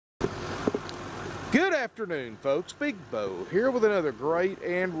Good afternoon, folks. Big Bo here with another great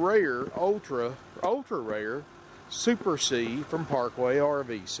and rare, ultra rare Super C from Parkway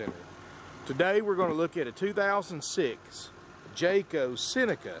RV Center. Today we're going to look at a 2006 Jayco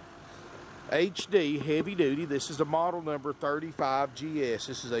Seneca HD heavy duty. This is the model number 35GS.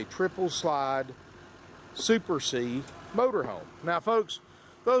 This is a triple slide Super C motorhome. Now, folks,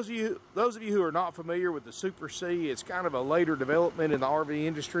 those of you who are not familiar with the Super C, it's kind of a later development in the RV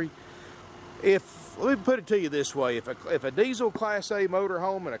industry. Let me put it to you this way, if a diesel Class A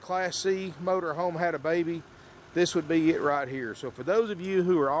motorhome and a Class C motorhome had a baby, this would be it right here. So for those of you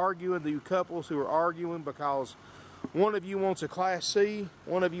who are arguing, the couples who are arguing because one of you wants a Class C,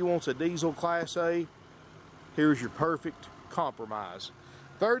 one of you wants a diesel Class A, here's your perfect compromise.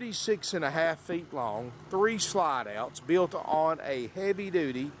 36.5 feet long, 3 slide outs, built on a heavy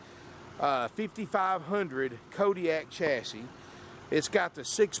duty 5500 Kodiak chassis. It's got the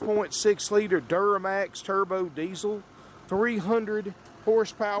 6.6 liter Duramax Turbo Diesel, 300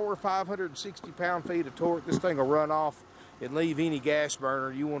 horsepower, 560 pound-feet of torque. This thing will run off and leave any gas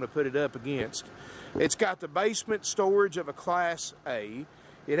burner you want to put it up against. It's got the basement storage of a Class A.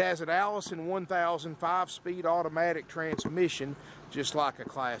 It has an Allison 1000 5-speed automatic transmission, just like a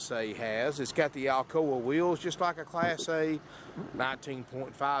Class A has. It's got the Alcoa Wheels, just like a Class A,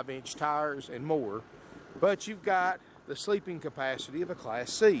 19.5-inch tires, and more. But you've got the sleeping capacity of a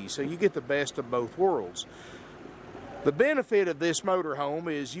Class C, so you get the best of both worlds. The benefit of this motorhome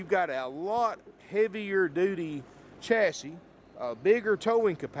is you've got a lot heavier duty chassis, a bigger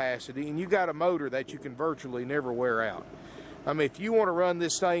towing capacity, and you've got a motor that you can virtually never wear out. I mean, if you want to run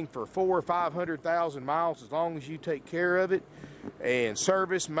this thing for 400,000 or 500,000 miles, as long as you take care of it and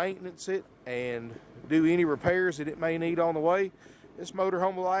service, maintenance it, and do any repairs that it may need on the way, this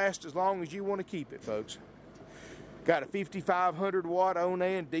motorhome will last as long as you want to keep it, folks. Got a 5,500 watt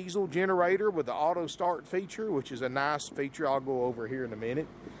Onan diesel generator with the auto start feature, which is a nice feature I'll go over here in a minute.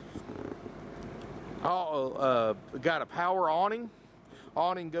 Got a power awning.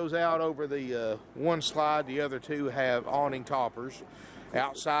 Awning goes out over the one slide, the other two have awning toppers.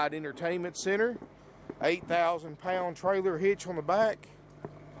 Outside entertainment center, 8,000 pound trailer hitch on the back.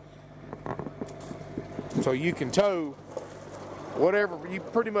 So you can tow whatever you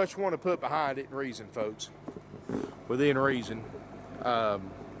pretty much want to put behind it in reason, folks. Within reason. Of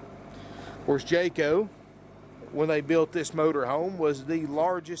course, Jayco, when they built this motorhome, was the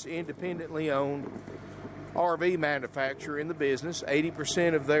largest independently owned RV manufacturer in the business.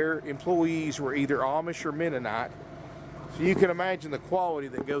 80% of their employees were either Amish or Mennonite. So you can imagine the quality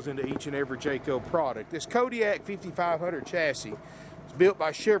that goes into each and every Jayco product. This Kodiak 5500 chassis is built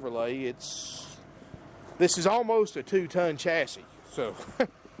by Chevrolet. This is almost a 2-ton chassis.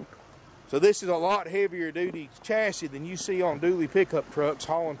 So this is a lot heavier duty chassis than you see on dually pickup trucks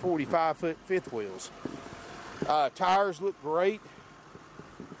hauling 45-foot fifth wheels. Tires look great.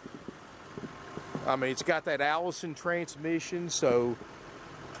 I mean, it's got that Allison transmission, so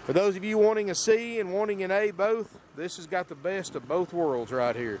for those of you wanting a C and wanting an A both, this has got the best of both worlds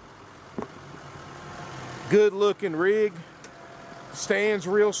right here. Good looking rig. Stands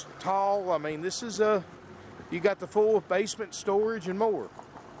real tall. I mean, this is you got the full basement storage and more.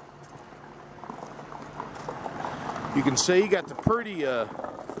 You can see, got the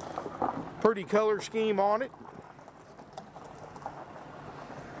pretty color scheme on it.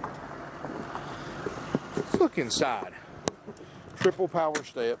 Let's look inside. Triple power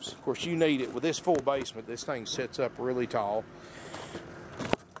steps. Of course, you need it with this full basement. This thing sets up really tall.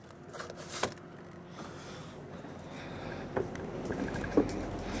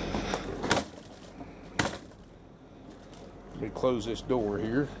 Let me close this door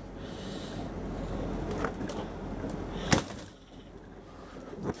here.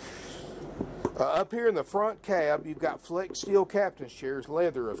 Up here in the front cab, you've got flex steel captain's chairs,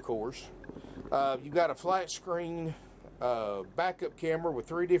 leather of course. You've got a flat screen backup camera with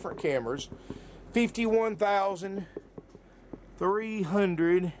 3 different cameras.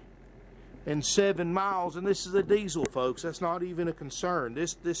 51,307 miles, and this is a diesel, folks. That's not even a concern.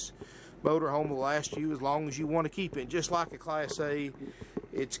 This motorhome will last you as long as you want to keep it. Just like a Class A,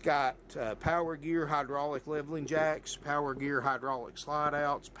 it's got power gear, hydraulic leveling jacks, power gear, hydraulic slide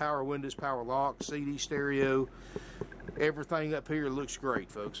outs, power windows, power locks, CD stereo. Everything up here looks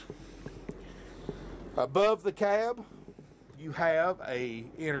great, folks. Above the cab, you have a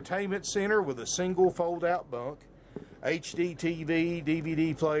entertainment center with a single fold-out bunk, HD TV,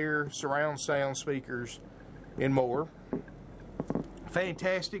 DVD player, surround sound speakers, and more.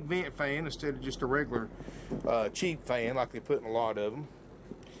 Fantastic vent fan instead of just a regular cheap fan like they put in a lot of them.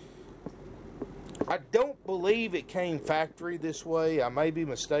 I don't believe it came factory this way. I may be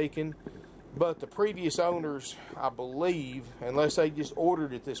mistaken. But the previous owners, I believe, unless they just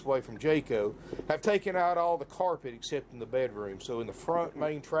ordered it this way from Jayco, have taken out all the carpet except in the bedroom. So in the front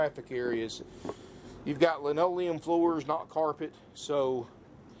main traffic areas, you've got linoleum floors, not carpet. So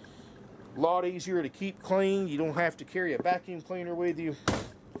a lot easier to keep clean. You don't have to carry a vacuum cleaner with you.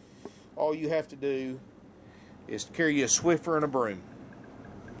 All you have to do is carry a Swiffer and a broom.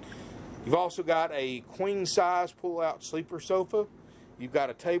 You've also got a queen size pull-out sleeper sofa. You've got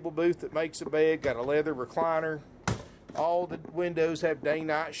a table booth that makes a bed, got a leather recliner. All the windows have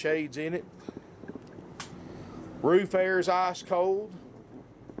day-night shades in it. Roof air is ice cold.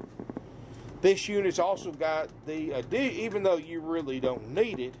 This unit's also got the, even though you really don't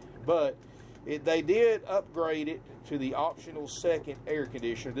need it, but they did upgrade it to the optional second air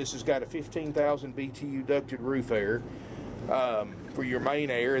conditioner. This has got a 15,000 BTU ducted roof air for your main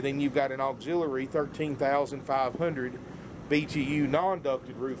air. And then you've got an auxiliary 13,500 BTU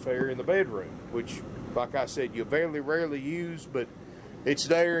non-ducted roof air in the bedroom, which, like I said, you very rarely use, but it's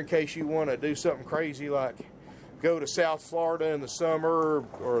there in case you want to do something crazy like go to South Florida in the summer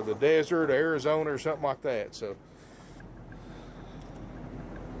or the desert, or Arizona, or something like that. So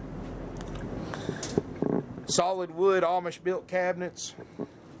solid wood Amish built cabinets,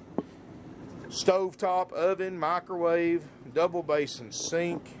 stovetop oven, microwave, double basin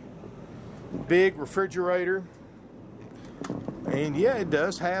sink, big refrigerator, and yeah, it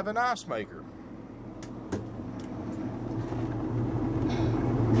does have an ice maker.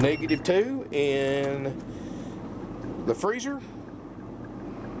 -2 in the freezer,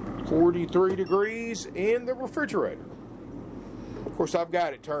 43 degrees in the refrigerator. Of course, I've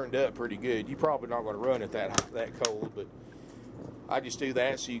got it turned up pretty good. You're probably not going to run it that cold, but I just do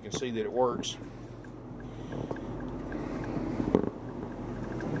that so you can see that it works.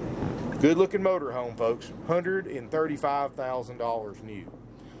 Good looking motorhome, folks. $135,000 new.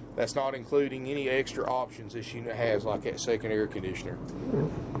 That's not including any extra options this unit has, like that second air conditioner.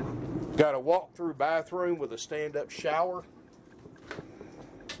 Got a walk-through bathroom with a stand-up shower.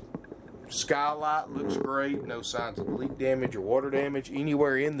 Skylight looks great. No signs of leak damage or water damage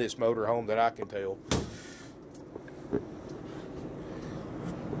anywhere in this motorhome that I can tell.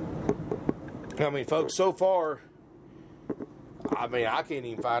 I mean, folks, so far, I can't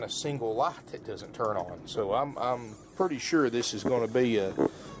even find a single light that doesn't turn on. So I'm pretty sure this is going to be a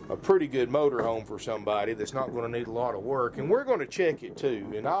pretty good motorhome for somebody that's not going to need a lot of work. And we're going to check it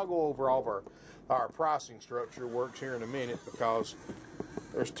too. And I'll go over all of our pricing structure works here in a minute, because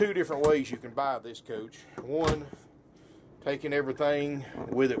there's two different ways you can buy this coach. One, taking everything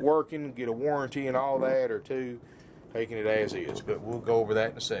with it working, get a warranty and all that, or two, taking it as is. But we'll go over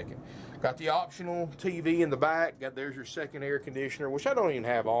that in a second. Got the optional TV in the back. There's your second air conditioner, which I don't even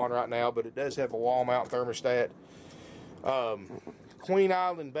have on right now, but it does have a wall mount thermostat. Queen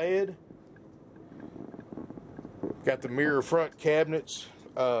Island bed. Got the mirror front cabinets.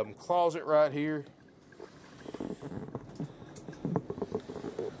 Closet right here,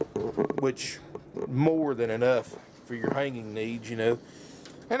 which more than enough for your hanging needs, you know.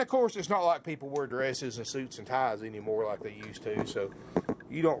 And of course, it's not like people wear dresses and suits and ties anymore like they used to, so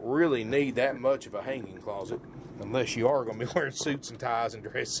you don't really need that much of a hanging closet, unless you are going to be wearing suits and ties and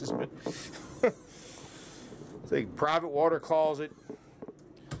dresses. But see, private water closet,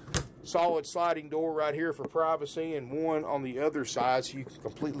 solid sliding door right here for privacy, and one on the other side so you can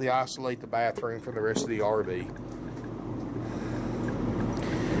completely isolate the bathroom from the rest of the RV.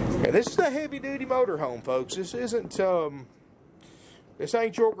 And this is a heavy-duty motorhome, folks. This isn't, this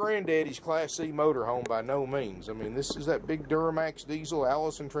ain't your granddaddy's Class C motorhome by no means. I mean, this is that big Duramax diesel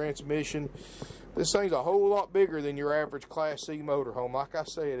Allison transmission. This thing's a whole lot bigger than your average Class C motorhome. Like I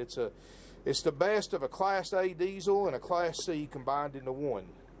said, it's the best of a Class A diesel and a Class C combined into one.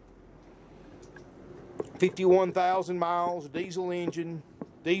 51,000 miles, diesel engine,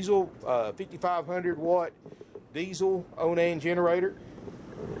 diesel 5,500 watt diesel Onan generator.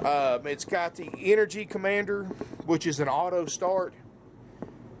 It's got the Energy Commander, which is an auto start,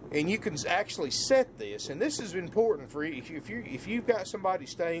 and you can actually set this. And this is important for you if you've got somebody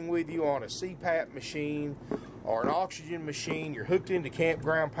staying with you on a CPAP machine or an oxygen machine. You're hooked into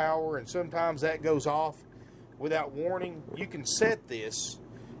campground power, and sometimes that goes off without warning. You can set this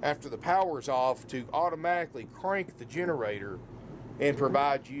after the power's off to automatically crank the generator and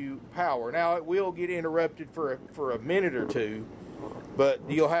provide you power. Now, it will get interrupted for a minute or two, but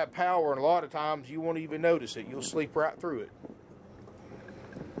you'll have power, and a lot of times you won't even notice it. You'll sleep right through it.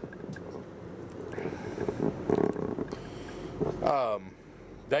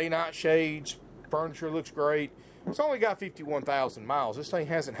 Day-night shades, furniture looks great. It's only got 51,000 miles. This thing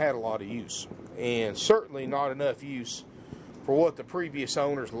hasn't had a lot of use, and certainly not enough use for what the previous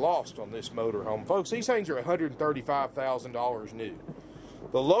owners lost on this motorhome. Folks, these things are $135,000 new.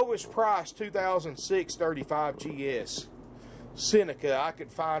 The lowest price 2006 35 GS Seneca I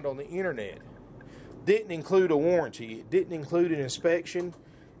could find on the internet didn't include a warranty. It didn't include an inspection,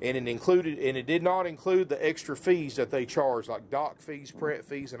 and it did not include the extra fees that they charge, like dock fees, prep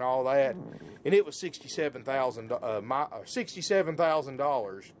fees, and all that. And it was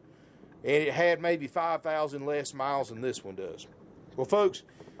 $67,000, and it had maybe 5,000 less miles than this one does. Well, folks,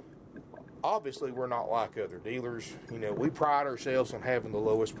 obviously we're not like other dealers. You know, we pride ourselves on having the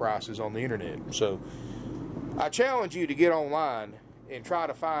lowest prices on the internet. So I challenge you to get online and try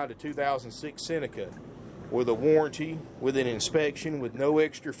to find a 2006 Seneca with a warranty, with an inspection, with no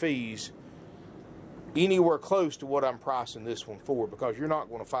extra fees, anywhere close to what I'm pricing this one for, because you're not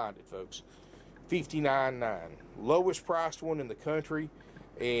going to find it, folks. $59,900, lowest priced one in the country,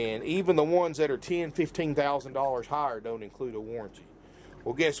 and even the ones that are $10,000, $15,000 higher don't include a warranty.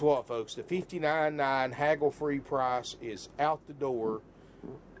 Well, guess what, folks? The $59,900 haggle-free price is out the door,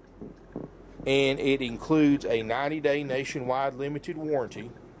 and it includes a 90-day nationwide limited warranty.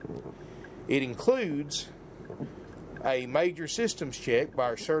 It includes a major systems check by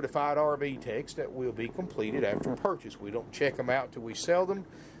our certified RV techs that will be completed after purchase. We don't check them out till we sell them,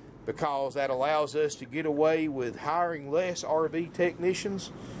 because that allows us to get away with hiring less RV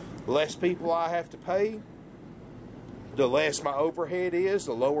technicians. Less people I have to pay, the less my overhead is.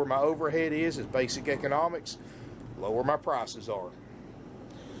 The lower my overhead is basic economics, lower my prices are.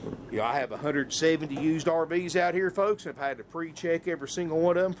 You know, I have 170 used RVs out here, folks. I've had to pre-check every single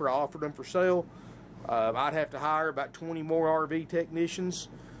one of them for offered them for sale. I'd have to hire about 20 more RV technicians.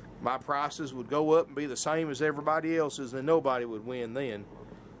 My prices would go up and be the same as everybody else's, and nobody would win then.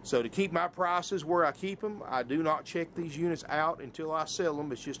 So to keep my prices where I keep them, I do not check these units out until I sell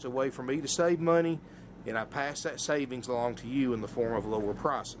them. It's just a way for me to save money, and I pass that savings along to you in the form of lower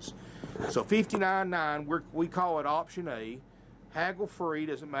prices. So $59,900, we call it option A. Haggle free,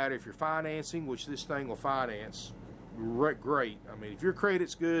 doesn't matter if you're financing, which this thing will finance. Great. I mean, if your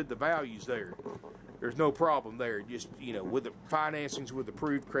credit's good, the value's there. There's no problem there. Just, you know, with the financings with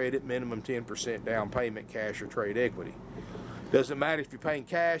approved credit, minimum 10% down payment, cash or trade equity. Doesn't matter if you're paying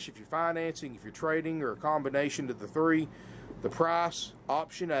cash, if you're financing, if you're trading, or a combination of the three. The price,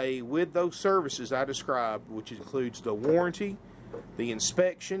 option A, with those services I described, which includes the warranty, the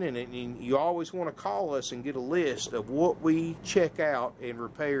inspection, and you always want to call us and get a list of what we check out and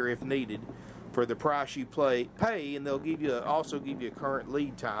repair if needed for the price you pay, and they'll give you also give you a current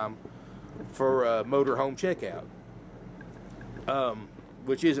lead time for motorhome checkout,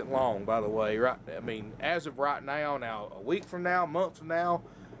 which isn't long, by the way. Right? I mean, as of right now, a week from now, a month from now,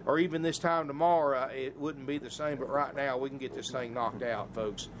 or even this time tomorrow, it wouldn't be the same. But right now, we can get this thing knocked out,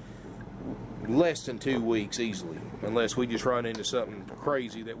 folks. Less than 2 weeks easily, unless we just run into something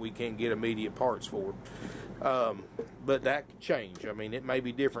crazy that we can't get immediate parts for. But that could change. I mean, it may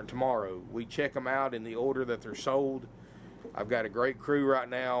be different tomorrow. We check them out in the order that they're sold. I've got a great crew right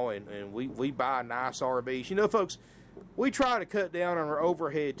now, and we buy nice RVs. You know, folks, we try to cut down on our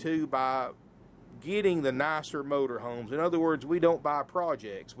overhead too by getting the nicer motorhomes. In other words, we don't buy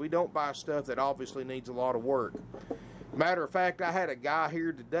projects. We don't buy stuff that obviously needs a lot of work. Matter of fact, I had a guy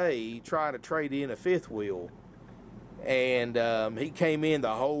here today trying to trade in a fifth wheel, and he came in,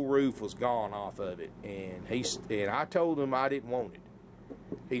 the whole roof was gone off of it, and I told him I didn't want it.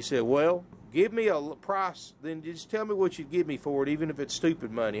 He said, well, give me a price, then just tell me what you'd give me for it, even if it's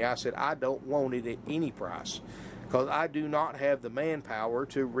stupid money. I said, I don't want it at any price, because I do not have the manpower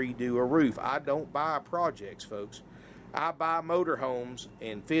to redo a roof. I don't buy projects, folks. I buy motorhomes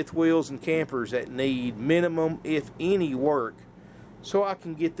and fifth wheels and campers that need minimum, if any, work, so I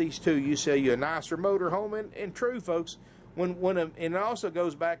can get these to you, sell you a nicer motorhome. And true, folks, and it also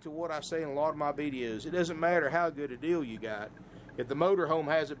goes back to what I say in a lot of my videos. It doesn't matter how good a deal you got. If the motorhome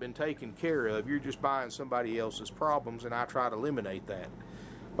hasn't been taken care of, you're just buying somebody else's problems, and I try to eliminate that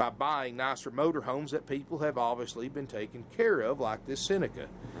by buying nicer motorhomes that people have obviously been taken care of, like this Seneca.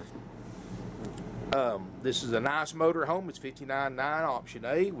 This is a nice motorhome. It's $59,900 option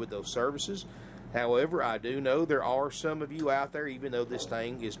A with those services. However, I do know there are some of you out there, even though this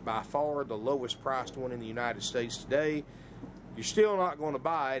thing is by far the lowest priced one in the United States today, you're still not going to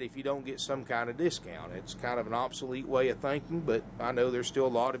buy it if you don't get some kind of discount. It's kind of an obsolete way of thinking, but I know there's still a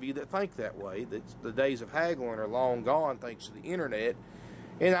lot of you that think that way. That the days of haggling are long gone thanks to the internet.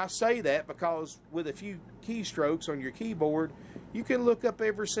 And I say that because with a few keystrokes on your keyboard, you can look up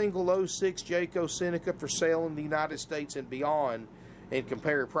every single 06 Jayco Seneca for sale in the United States and beyond and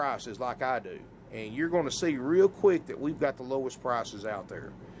compare prices like I do. And you're going to see real quick that we've got the lowest prices out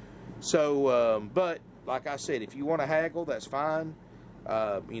there. So, but like I said, if you want to haggle, that's fine.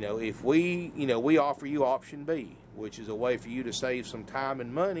 You know, if we offer you option B, which is a way for you to save some time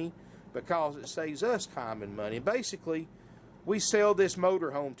and money, because it saves us time and money. Basically, we sell this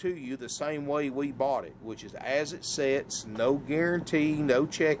motorhome to you the same way we bought it, which is as it sets, no guarantee, no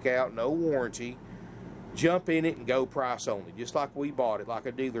checkout, no warranty. Jump in it and go price only, just like we bought it, like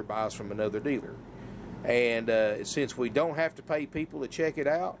a dealer buys from another dealer. And since we don't have to pay people to check it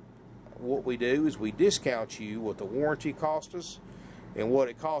out, what we do is we discount you what the warranty cost us and what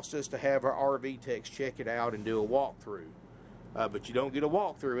it costs us to have our RV techs check it out and do a walkthrough. But you don't get a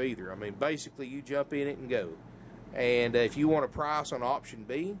walkthrough either. I mean, basically, you jump in it and go. And if you want a price on option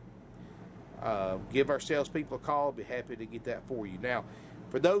B, give our salespeople a call. I'll be happy to get that for you. Now,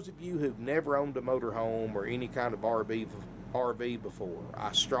 for those of you who've never owned a motorhome or any kind of RV before,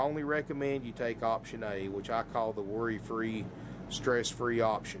 I strongly recommend you take option A, which I call the worry-free, stress-free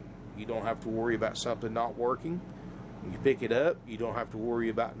option. You don't have to worry about something not working. When you pick it up, you don't have to worry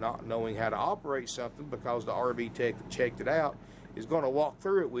about not knowing how to operate something, because the RV tech that checked it out is going to walk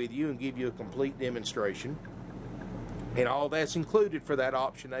through it with you and give you a complete demonstration. And all that's included for that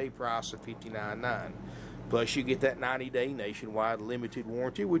option A price of $59.9. Plus you get that 90-day nationwide limited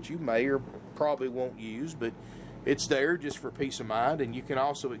warranty, which you may or probably won't use, but it's there just for peace of mind. And you can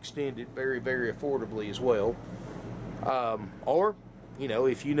also extend it very, very affordably as well. Or, you know,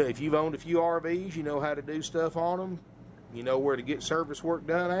 if you've owned a few RVs, you know how to do stuff on them, you know where to get service work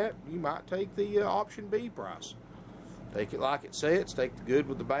done at, you might take the option B price. Take it like it sets, take the good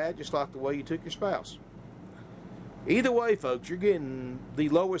with the bad, just like the way you took your spouse. Either way, folks, you're getting the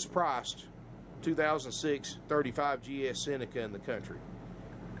lowest priced 2006 35 GS Seneca in the country.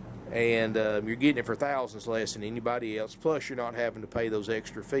 And you're getting it for thousands less than anybody else. Plus, you're not having to pay those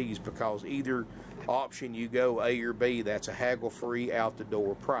extra fees, because either option you go A or B, that's a haggle-free,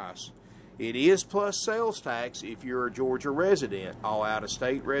 out-the-door price. It is plus sales tax if you're a Georgia resident. All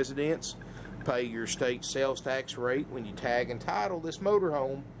out-of-state residents pay your state sales tax rate when you tag and title this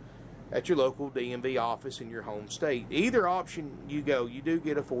motorhome at your local DMV office in your home state. Either option you go, you do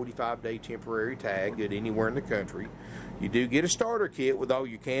get a 45-day temporary tag good anywhere in the country. You do get a starter kit with all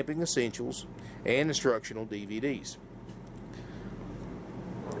your camping essentials and instructional DVDs.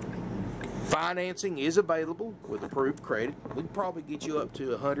 Financing is available with approved credit. We can probably get you up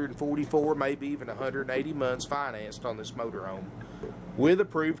to 144, maybe even 180 months financed on this motorhome with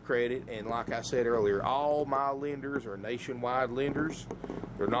approved credit. And like I said earlier, all my lenders are nationwide lenders.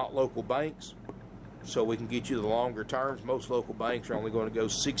 They're not local banks, so we can get you the longer terms. Most local banks are only going to go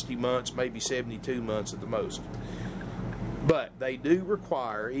 60 months, maybe 72 months at the most. But they do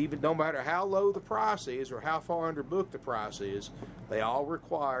require, even no matter how low the price is or how far underbooked the price is, they all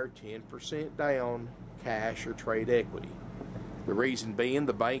require 10% down, cash or trade equity. The reason being,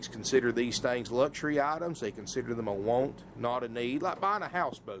 the banks consider these things luxury items. They consider them a want, not a need, like buying a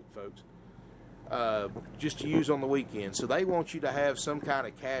houseboat, folks, just to use on the weekend. So they want you to have some kind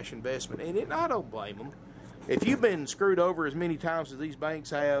of cash investment, and I don't blame them. If you've been screwed over as many times as these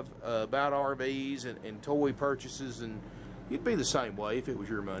banks have about RVs and toy purchases, and you'd be the same way if it was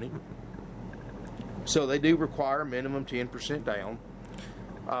your money. So they do require minimum 10% down.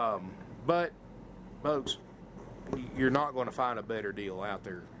 But, folks, you're not going to find a better deal out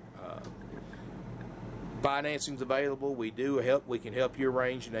there. Financing's available. We can help you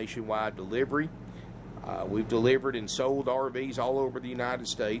arrange nationwide delivery. We've delivered and sold RVs all over the United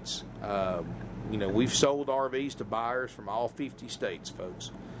States. You know, we've sold RVs to buyers from all 50 states,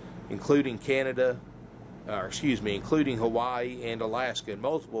 folks, including Canada, including Hawaii and Alaska, and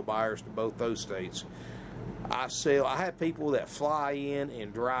multiple buyers to both those states. I have people that fly in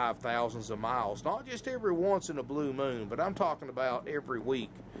and drive thousands of miles, not just every once in a blue moon, but I'm talking about every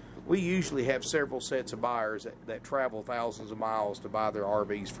week. We usually have several sets of buyers that travel thousands of miles to buy their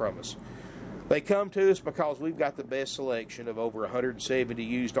RVs from us. They come to us because we've got the best selection of over 170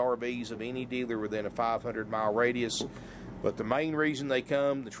 used RVs of any dealer within a 500-mile radius. But the main reason they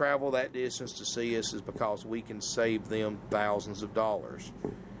come to travel that distance to see us is because we can save them thousands of dollars.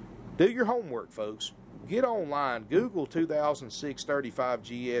 Do your homework, folks. Get online. Google 2006 35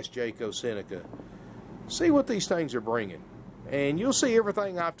 GS Jayco Seneca. See what these things are bringing. And you'll see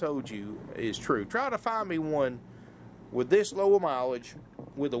everything I've told you is true. Try to find me one with this low mileage,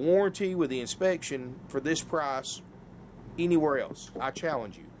 with a warranty, with the inspection, for this price, anywhere else. I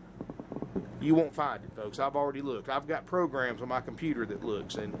challenge you. You won't find it, folks. I've already looked. I've got programs on my computer that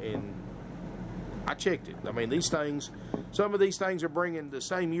looks, and I checked it. I mean, these things, some of these things are bringing, the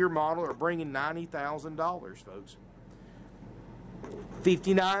same year model are bringing $90,000, folks.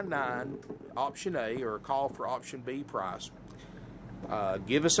 $59.9 option A, or a call for option B price.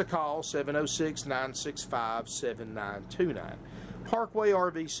 give us a call, 706-965-7929. Parkway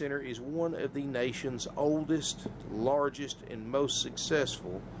RV Center is one of the nation's oldest, largest, and most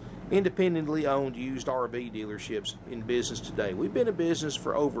successful independently owned used RV dealerships in business today. We've been in business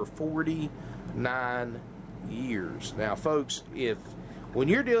for over 49 years. Now, folks, when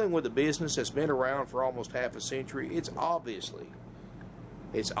you're dealing with a business that's been around for almost half a century, it's obvious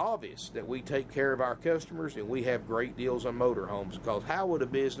that we take care of our customers and we have great deals on motorhomes, because how would a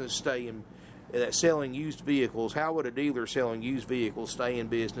business stay in that's selling used vehicles, how would a dealer selling used vehicles stay in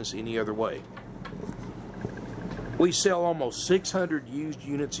business any other way? We sell almost 600 used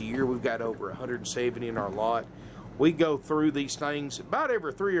units a year. We've got over 170 in our lot. We go through these things about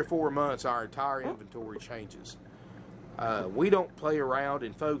every 3 or 4 months. Our entire inventory changes. We don't play around,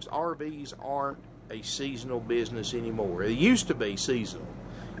 and folks, RVs aren't a seasonal business anymore. It used to be seasonal.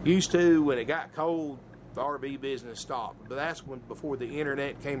 Used to, when it got cold, the RV business stopped. But that's when, before the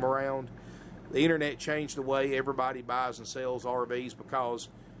internet came around, the internet changed the way everybody buys and sells RVs, because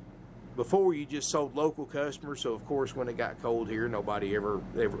before you just sold local customers. So of course, when it got cold here, nobody ever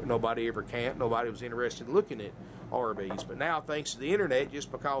camped. Nobody was interested in looking at RVs. But now, thanks to the internet,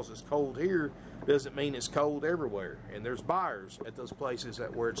 just because it's cold here doesn't mean it's cold everywhere. And there's buyers at those places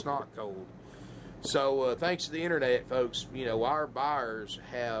where it's not cold. So thanks to the internet, folks, you know, our buyers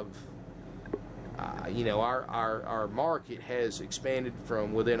have, you know, our market has expanded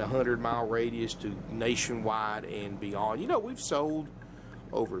from within a 100-mile radius to nationwide and beyond. You know, we've sold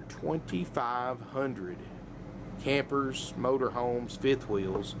over 2,500 campers, motorhomes, fifth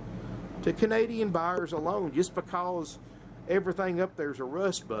wheels to Canadian buyers alone, just because everything up there's a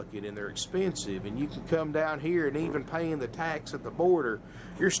rust bucket and they're expensive, and you can come down here and even paying the tax at the border,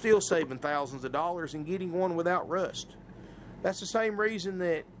 you're still saving thousands of dollars and getting one without rust. That's the same reason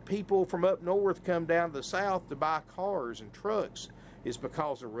that people from up north come down to the south to buy cars and trucks, is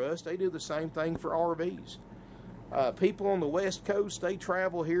because of rust. They do the same thing for RVs. People on the West Coast, they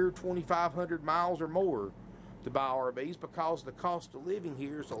travel here 2,500 miles or more to buy RVs, because the cost of living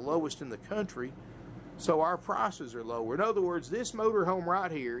here is the lowest in the country, so our prices are lower. In other words, this motorhome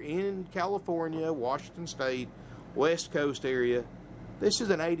right here in California, Washington State, West Coast area, this is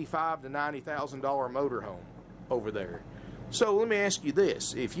an $85,000 to $90,000 motorhome over there. So let me ask you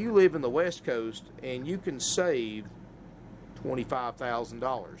this: if you live in the West Coast and you can save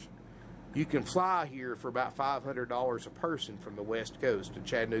 $25,000, you can fly here for about $500 a person from the West Coast to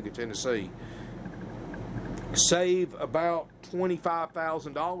Chattanooga, Tennessee. Save about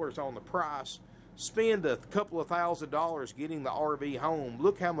 $25,000 on the price. Spend a couple of $1,000s getting the RV home.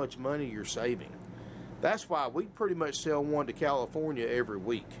 Look how much money you're saving. That's why we pretty much sell one to California every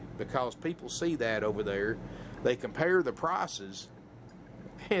week, because people see that over there. They compare the prices,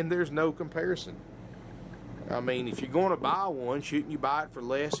 and there's no comparison. I mean, if you're going to buy one, shouldn't you buy it for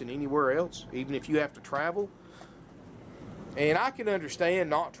less than anywhere else, even if you have to travel? And I can understand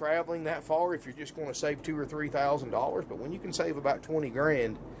not traveling that far if you're just going to save $2,000 or $3,000, but when you can save about 20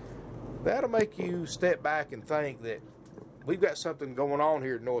 grand, that'll make you step back and think that we've got something going on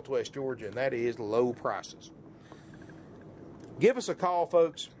here in Northwest Georgia, and that is low prices. Give us a call,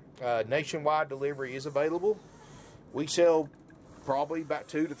 folks. Nationwide delivery is available. We sell probably about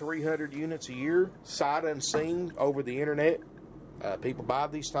 200 to 300 units a year, sight unseen, over the internet. People buy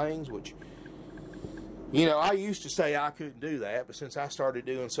these things, which, you know, I used to say I couldn't do that, but since I started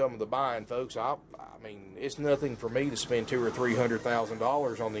doing some of the buying, folks, I mean, it's nothing for me to spend $200,000 or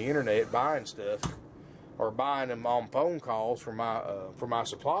 $300,000 on the internet buying stuff, or buying them on phone calls for my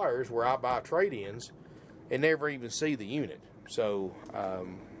suppliers, where I buy trade-ins and never even see the unit. So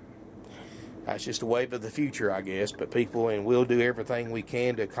that's just a wave of the future, I guess. But people, and we'll do everything we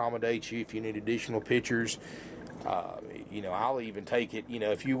can to accommodate you. If you need additional pictures, you know, I'll even take it. You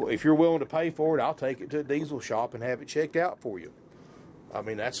know, if you're willing to pay for it, I'll take it to a diesel shop and have it checked out for you. I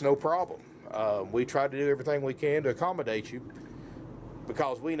mean, that's no problem. We try to do everything we can to accommodate you,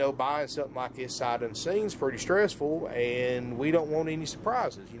 because we know buying something like this sight unseen is pretty stressful, and we don't want any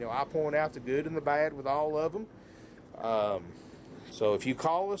surprises. You know, I point out the good and the bad with all of them. So if you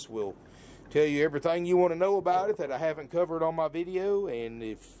call us, we'll tell you everything you want to know about it that I haven't covered on my video. And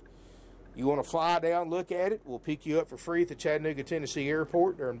if you want to fly down, look at it, we'll pick you up for free at the Chattanooga, Tennessee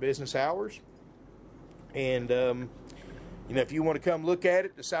airport during business hours. And you know, if you want to come look at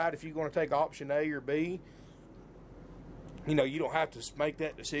it, decide if you're going to take option A or B, you know, you don't have to make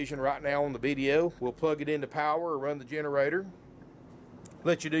that decision right now on the video. We'll plug it into power or run the generator,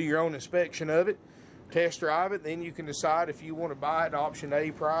 let you do your own inspection of it, test drive it, then you can decide if you want to buy it at option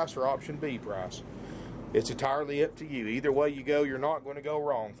A price or option B price. It's entirely up to you. Either way you go, you're not going to go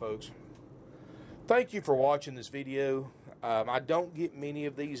wrong, folks. Thank you for watching this video. I don't get many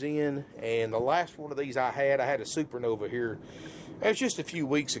of these in, and the last one of these I had a Supernova here. It was just a few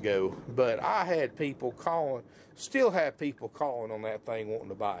weeks ago, but I had people calling, still have people calling on that thing wanting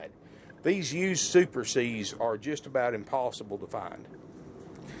to buy it. These used Super Cs are just about impossible to find.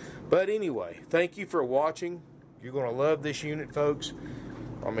 But anyway, thank you for watching. You're going to love this unit, folks.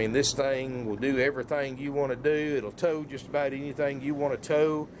 I mean, this thing will do everything you want to do. It'll tow just about anything you want to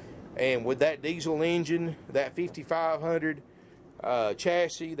tow. And with that diesel engine, that 5500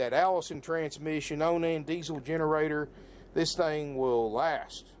 chassis, that Allison transmission, Onan diesel generator, this thing will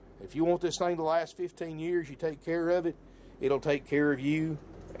last. If you want this thing to last 15 years, you take care of it, it'll take care of you,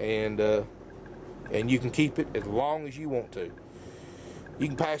 and you can keep it as long as you want to. You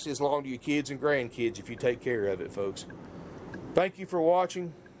can pass this along to your kids and grandkids if you take care of it, folks. Thank you for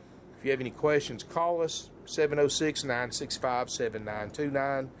watching. If you have any questions, call us,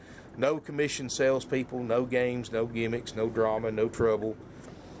 706-965-7929. No commission salespeople, no games, no gimmicks, no drama, no trouble.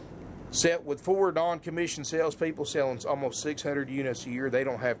 Set with 4 non-commissioned salespeople selling almost 600 units a year. They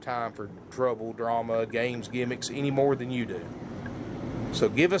don't have time for trouble, drama, games, gimmicks any more than you do. So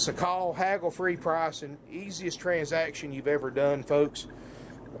give us a call, haggle-free pricing, easiest transaction you've ever done, folks.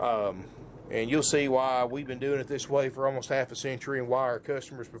 And you'll see why we've been doing it this way for almost half a century and why our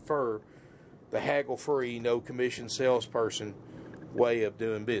customers prefer the haggle-free, no-commission salesperson way of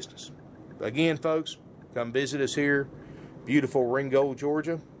doing business. Again, folks, come visit us here, beautiful Ringgold,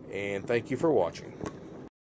 Georgia, and thank you for watching.